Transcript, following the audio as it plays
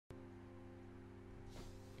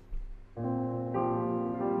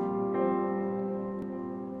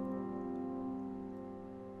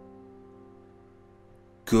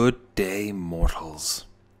Good day, mortals.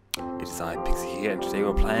 It is I, Pixie here, and today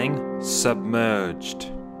we're playing Submerged.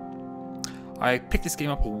 I picked this game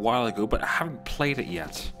up a while ago, but I haven't played it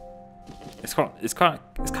yet. It's kind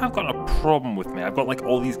of gotten a problem with me. I've got like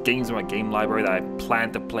all these games in my game library that I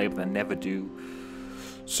plan to play, but I never do.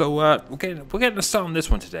 So we're getting to start on this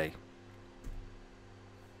one today.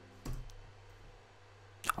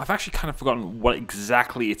 I've actually kind of forgotten what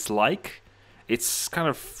exactly it's like. It's kind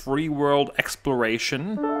of free world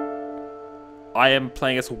exploration. I am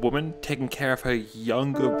playing as a woman taking care of her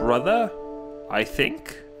younger brother, I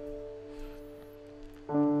think.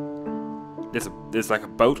 There's like a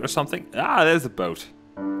boat or something. Ah, there's a boat.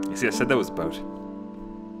 You see, I said there was a boat.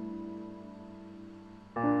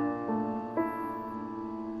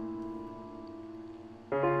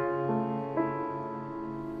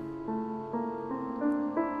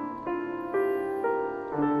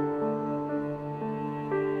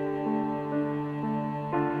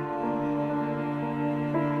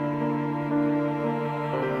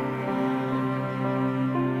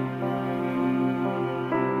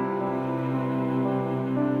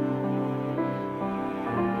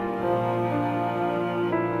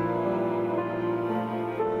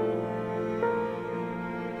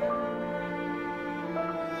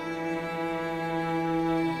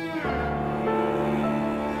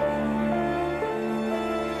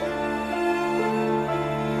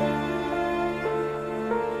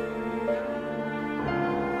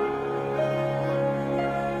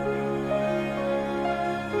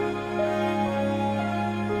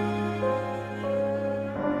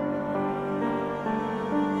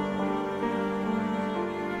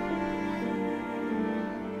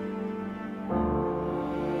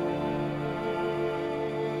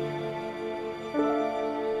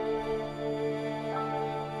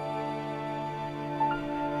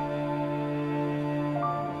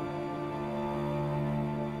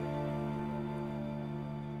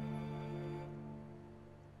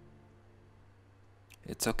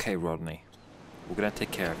 It's okay, Rodney. We're gonna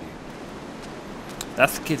take care of you.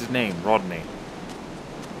 That's the kid's name, Rodney.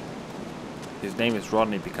 His name is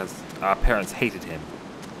Rodney because our parents hated him.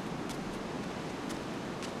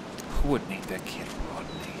 Who would name their kid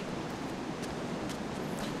Rodney?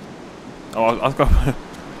 Oh, I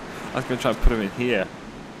was gonna try and put him in here.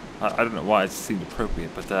 I don't know why, it just seemed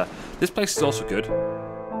appropriate, but this place is also good.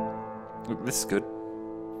 Look, this is good.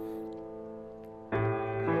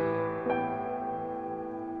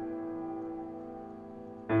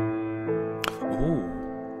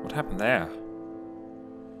 What happened there?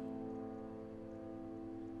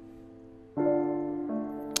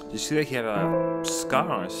 Did you see that he had a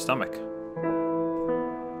scar on his stomach?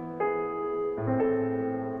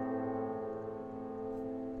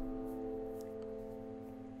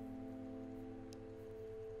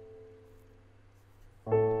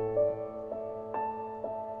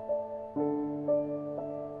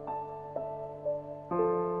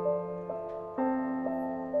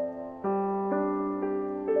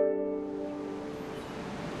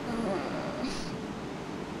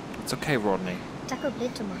 It's okay, Rodney. Taco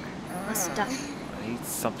blade maken. Was dat? I need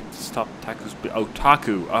something to stop Taku's... Oh,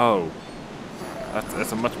 Taku! Oh!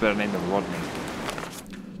 That's a much better name than Rodney.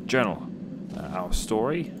 Journal. Our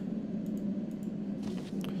story.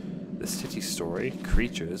 The city story.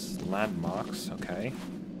 Creatures. Landmarks. Okay.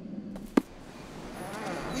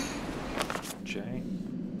 J.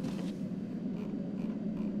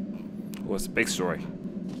 What's the big story?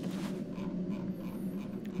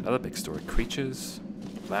 Another big story. Creatures.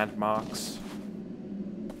 Landmarks.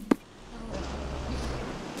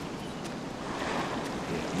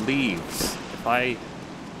 It leaves. If I...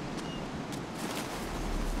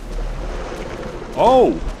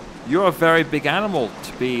 Oh! You're a very big animal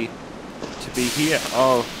to be here.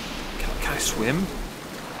 Oh. Can I swim?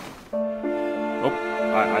 Oh,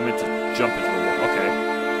 I meant to jump into the water. Okay.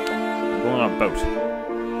 I'm going on a boat.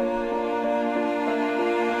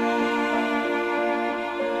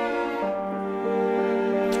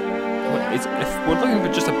 If we're looking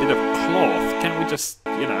for just a bit of cloth, can't we just,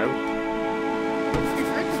 you know,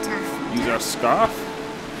 use our scarf?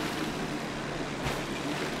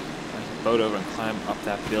 Boat over and climb up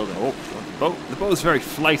that building. Oh, the boat is very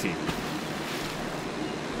flighty.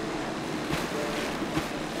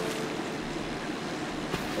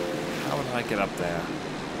 How would I get up there?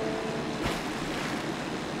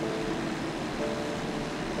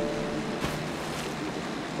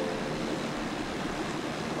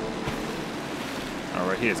 Oh,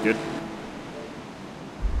 right here is good.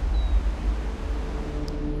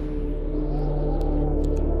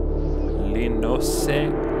 Linoes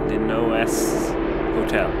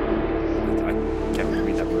Hotel. I can't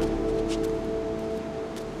read that word.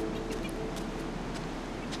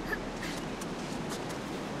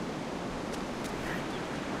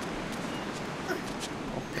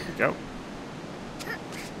 we go.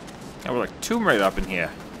 Yeah, we're like Tomb Raider up in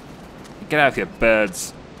here. Get out of here,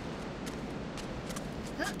 birds.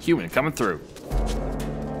 Human coming through.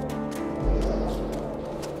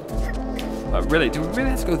 Really, do we really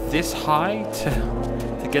have to go this high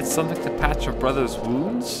to get something to patch our brother's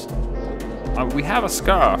wounds? We have a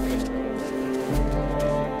scarf.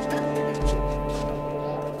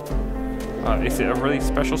 Is it a really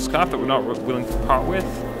special scarf that we're not willing to part with?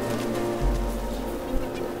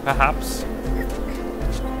 Perhaps.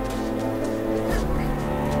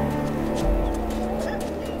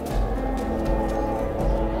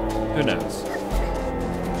 Who knows?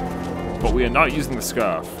 But we are not using the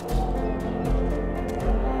scarf.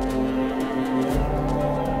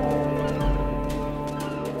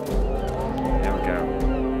 There we go.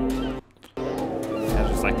 Can I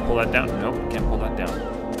just like pull that down? Nope, can't pull that down.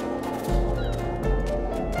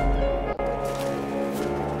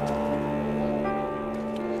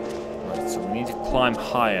 Right, so we need to climb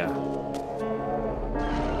higher.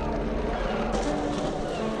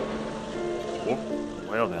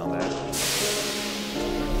 Whale down there.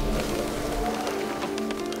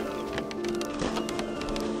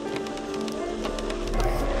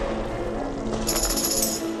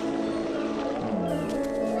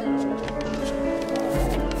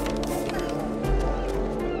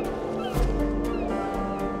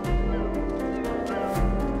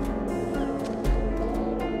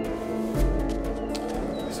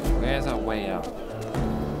 So where's our way up?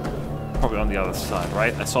 Probably on the other side,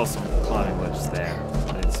 right? I saw some climbing ledges there.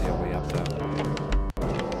 I didn't see a way up though.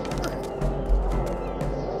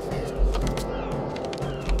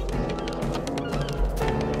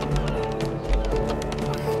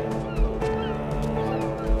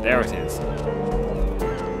 There it is.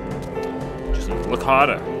 Just need to look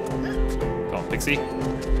harder. Come on, Pixie.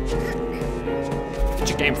 Get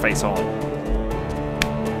your game face on.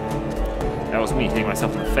 That was me hitting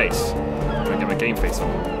myself in the face. I'm gonna get my game face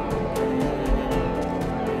on.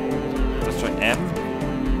 Let's try M.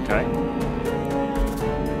 Okay.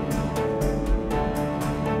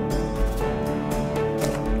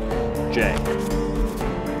 J.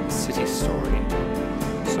 City story.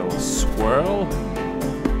 So a swirl.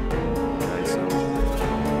 Okay, so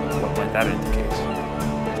what might that indicate?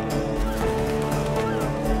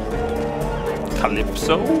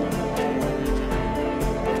 Calypso?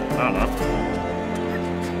 I don't know.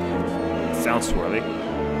 Sounds swirly.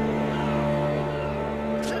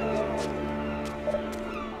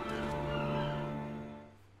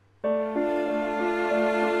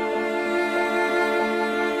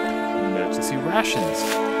 Emergency rations.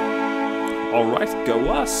 Alright, go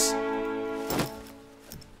us.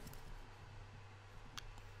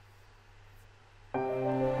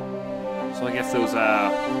 So I guess those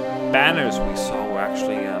banners we saw were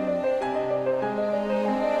actually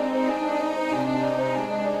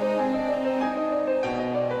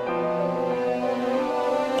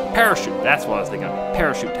parachute, that's what I was thinking of.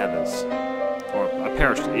 Parachute tethers. Or a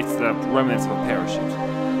parachute. It's the remnants of a parachute.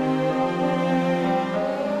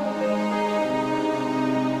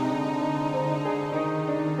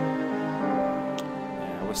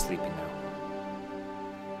 Yeah, we're sleeping now.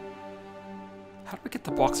 How do we get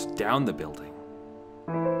the box down the building?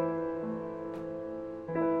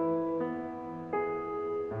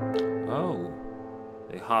 Oh.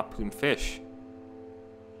 They harpoon fish.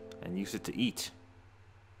 And use it to eat.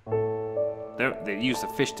 They use the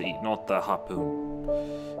fish to eat, not the harpoon.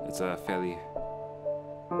 It's a fairly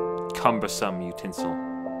cumbersome utensil.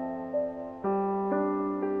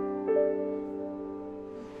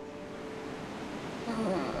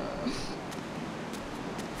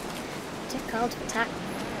 Too cold to attack.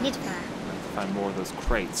 Need fire. I have to find more of those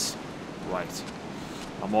crates. Right.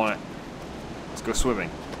 I'm on it. Let's go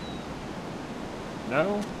swimming.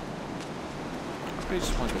 No? I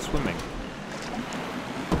just want to go swimming.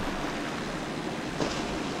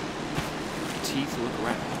 Teeth look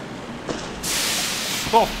around.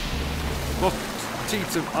 Oh! Oh!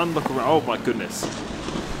 Teeth of unlook around. Oh my goodness.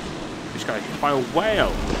 This guy hit by a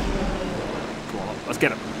whale. Come on, let's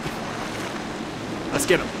get him. Let's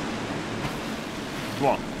get him. Come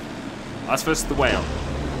on. Us versus the whale.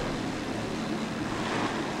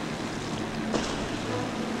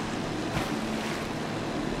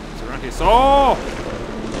 It's around here. So, oh!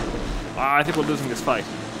 I think we're losing this fight.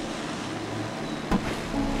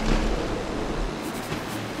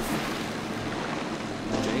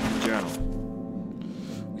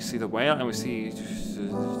 See the whale and we see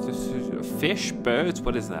fish, birds,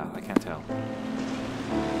 what is that? I can't tell.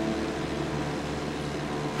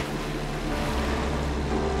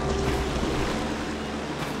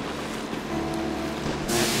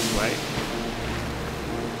 This way.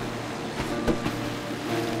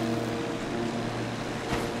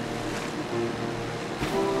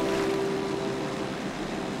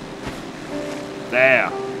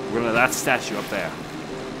 There. We're gonna let that statue up there.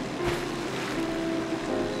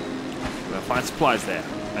 We're gonna find supplies there.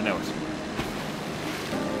 I know it.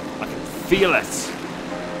 I can feel it.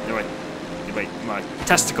 Wait, my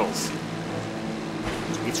testicles.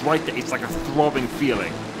 It's right there. It's like a throbbing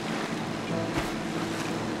feeling.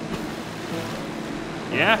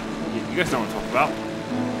 Yeah? You guys know what I'm talking about.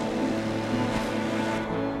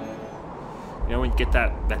 You know when you get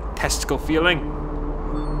that testicle feeling?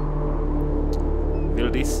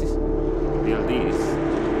 Feel this? Feel this?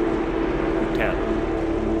 Hotel.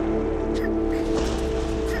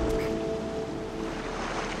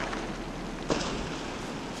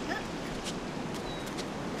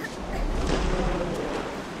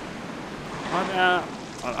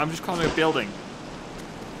 I'm just calling it a building.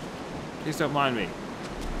 Please don't mind me.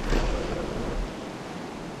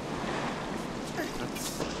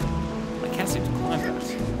 I can't seem to climb that.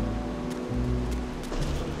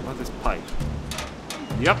 What is this pipe?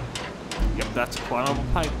 Yep, that's a climbable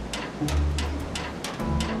pipe.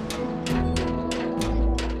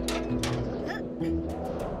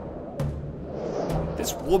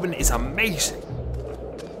 This woman is amazing.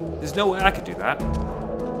 There's no way I could do that.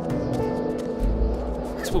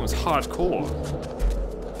 This woman's hardcore.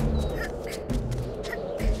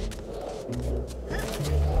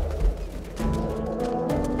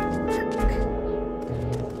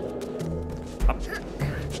 Up.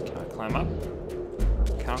 Can I climb up?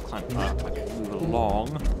 Can't climb up. I can move along.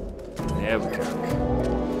 There we go.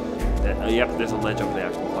 Yep, there's a ledge over there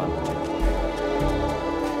I can climb up to.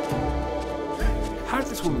 How did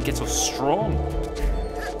this woman get so strong?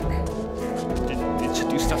 Did she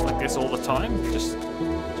do stuff like this all the time? Just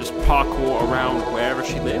parkour around wherever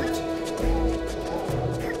she lived?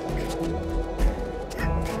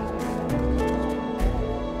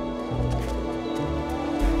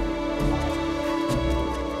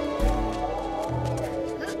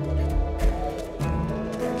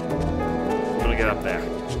 I'm gonna get up there.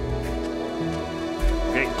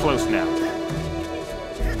 Getting close now.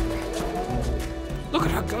 Look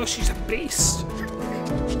at her go, she's a beast!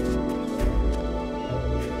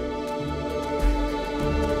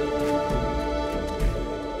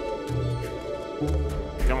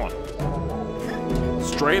 Come on.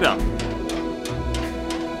 Straight up.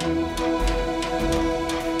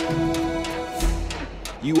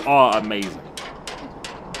 You are amazing.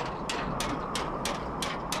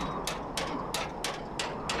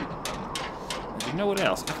 And you know what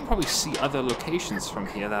else? I can probably see other locations from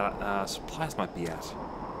here that supplies might be at.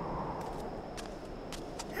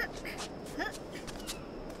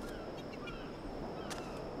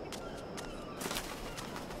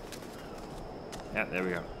 Yeah, there we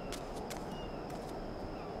go.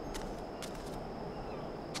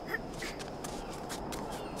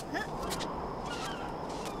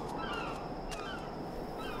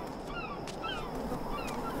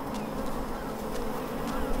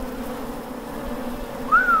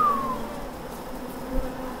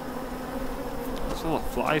 There's all the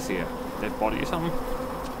flies here. Dead body or something?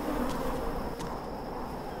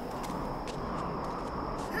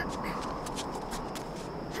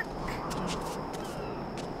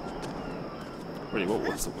 Really, what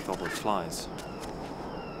was it with all those flies?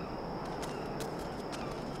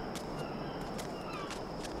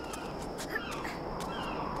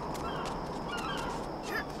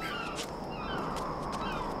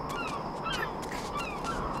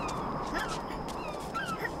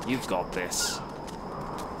 You've got this.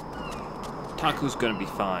 Taku's gonna be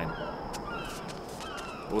fine.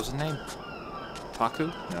 What was his name? Taku?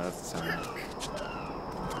 No, that's the same name.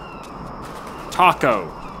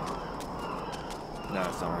 Taco! No,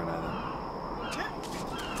 it's not right either.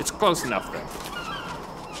 It's close enough though.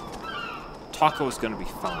 Taco is gonna be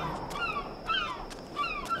fine.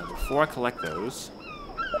 Now, before I collect those...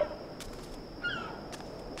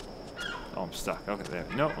 Oh, I'm stuck. Okay, there.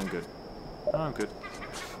 No, I'm good. Oh, I'm good.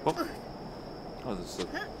 Oh, there's a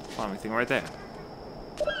climbing thing right there.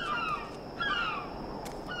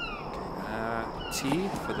 Okay, T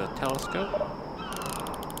for the telescope.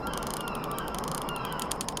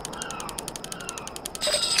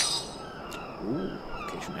 Ooh,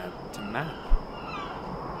 location added to map.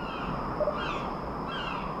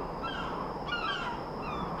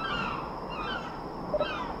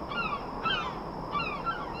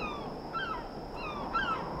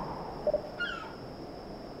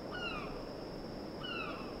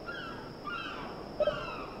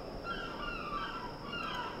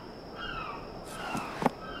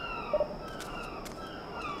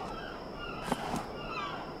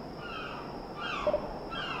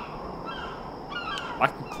 I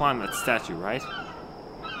can climb that statue, right?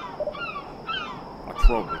 I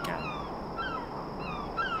probably can.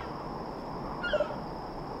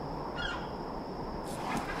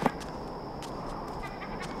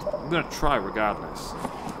 gonna try regardless.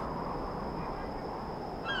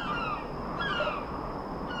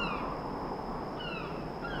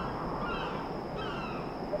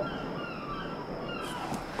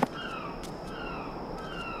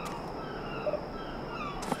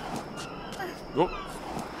 Oh.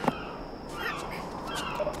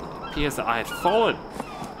 It appears that I had fallen.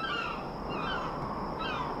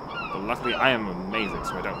 But luckily I am amazing,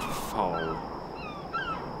 so I don't fall.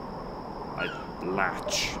 I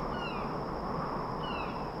latch.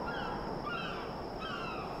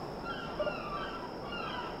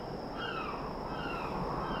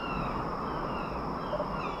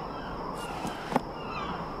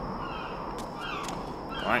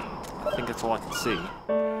 Alright, I think that's all I can see.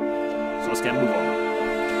 So let's get a move on.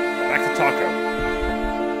 Back to Taco.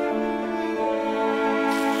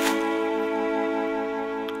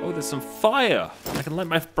 Oh, there's some fire! I can light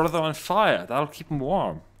my brother on fire. That'll keep him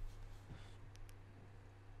warm.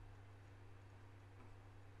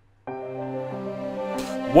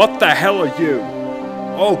 What the hell are you?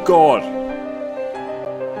 Oh god!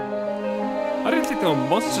 I didn't think there were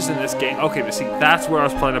monsters in this game. Okay, but see, that's where I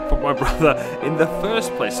was planning to put my brother in the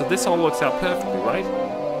first place. So this all works out perfectly, right?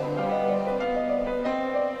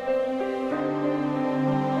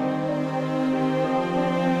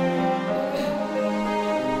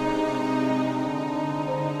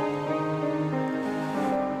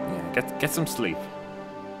 Get some sleep.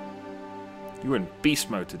 You were in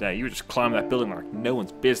beast mode today. You were just climbing that building like no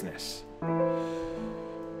one's business. So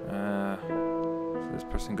this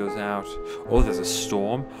person goes out. Oh, there's a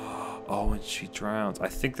storm. Oh, and she drowns. I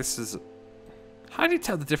think this is... How do you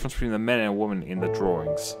tell the difference between the men and women in the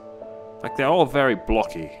drawings? Like, they're all very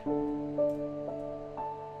blocky.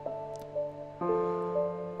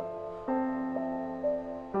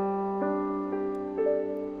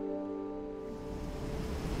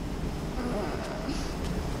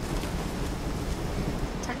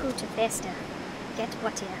 To Festa. Get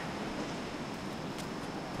what here?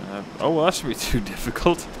 Oh, well, that should be too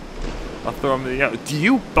difficult. I'll throw him in the... Do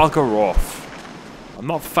you bugger off? I'm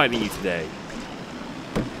not fighting you today.